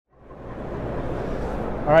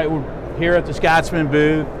All right, we're here at the Scotsman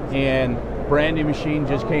booth, and brand new machine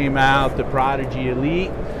just came out, the Prodigy Elite.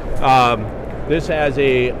 This has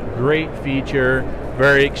a great feature,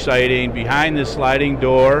 very exciting. Behind this sliding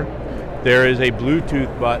door, there is a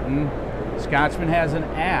Bluetooth button. Scotsman has an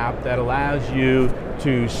app that allows you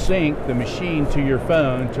to sync the machine to your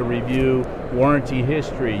phone to review warranty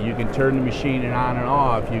history. You can turn the machine on and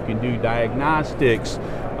off. You can do diagnostics.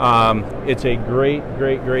 It's a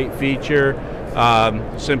great feature.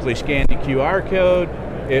 Simply scan the QR code.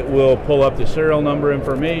 It will pull up the serial number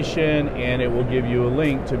information, and it will give you a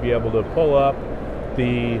link to be able to pull up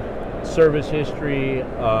the service history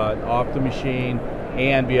off the machine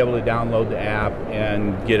and be able to download the app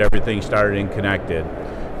and get everything started and connected.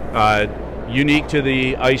 Unique to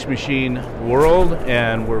the ice machine world,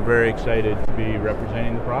 and we're very excited to be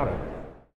representing the product.